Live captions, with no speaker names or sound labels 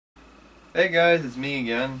Hey guys, it's me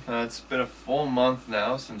again. It's been a full month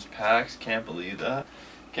now since PAX. Can't believe that.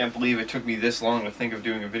 Can't believe it took me this long to think of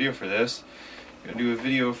doing a video for this. I'm gonna do a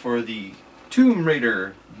video for the Tomb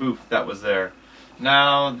Raider booth that was there.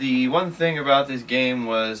 Now, the one thing about this game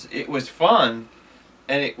was it was fun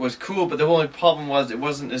and it was cool, but the only problem was it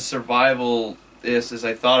wasn't as survival-ist as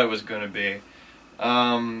I thought it was gonna be.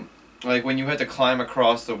 Like when you had to climb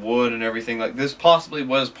across the wood and everything, like this possibly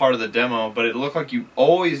was part of the demo, but it looked like you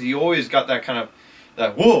always got that kind of,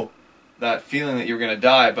 that whoa, that feeling that you were going to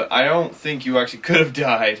die, but I don't think you actually could have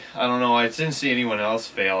died. I don't know, I didn't see anyone else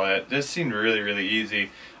fail it. This seemed really easy.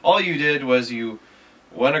 All you did was you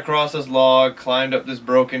went across this log, climbed up this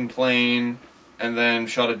broken plane, and then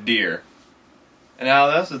shot a deer. And now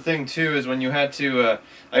that's the thing too, is when you had to, like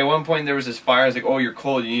at one point there was this fire, it's like, oh, you're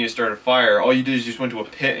cold, you need to start a fire. All you did is just went to a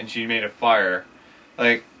pit and she made a fire.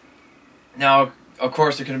 Like, now, of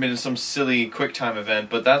course there could have been some silly QuickTime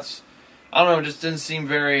event, but that's, I don't know, it just didn't seem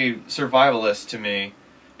very survivalist to me.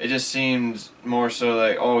 It just seemed more so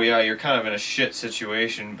like, oh yeah, you're kind of in a shit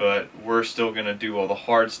situation, but we're still gonna do all the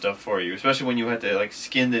hard stuff for you. Especially when you had to, like,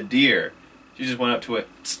 skin the deer. She just went up to it,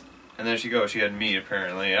 and there she goes, she had meat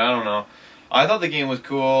apparently, I don't know. I thought the game was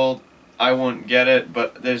cool. I wouldn't get it,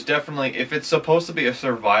 but there's definitely, if it's supposed to be a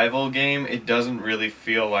survival game, it doesn't really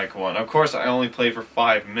feel like one. Of course, I only played for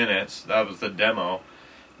 5 minutes. That was the demo.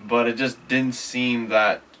 But it just didn't seem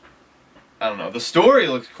that, I don't know. The story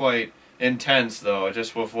looks quite intense, though,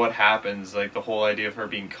 just with what happens, like the whole idea of her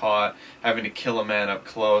being caught, having to kill a man up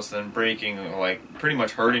close, then breaking, like, pretty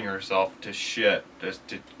much hurting herself to shit just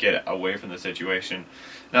to get away from the situation.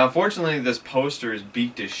 Now, unfortunately, this poster is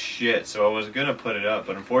beat to shit, so I was gonna put it up,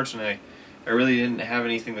 but unfortunately, I really didn't have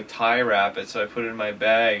anything to tie wrap it, so I put it in my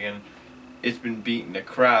bag, and it's been beaten to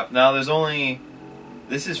crap. Now,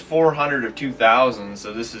 this is 400 of 2,000,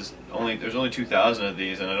 so there's only 2,000 of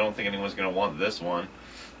these, and I don't think anyone's gonna want this one.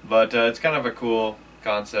 But it's kind of a cool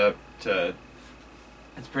concept.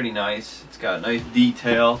 It's pretty nice. It's got nice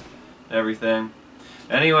detail and everything.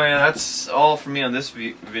 Anyway, that's all for me on this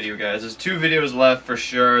video, guys. There's 2 videos left for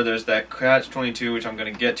sure. There's that Catch-22, which I'm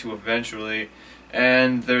going to get to eventually.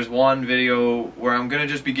 And there's one video where I'm going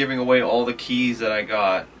to just be giving away all the keys that I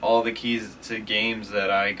got. All the keys to games that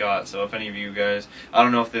I got. So if any of you guys, I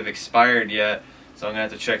don't know if they've expired yet, so I'm going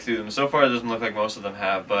to have to check through them. So far it doesn't look like most of them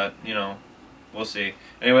have, but, you know, we'll see.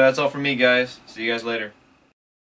 Anyway, that's all from me, guys. See you guys later.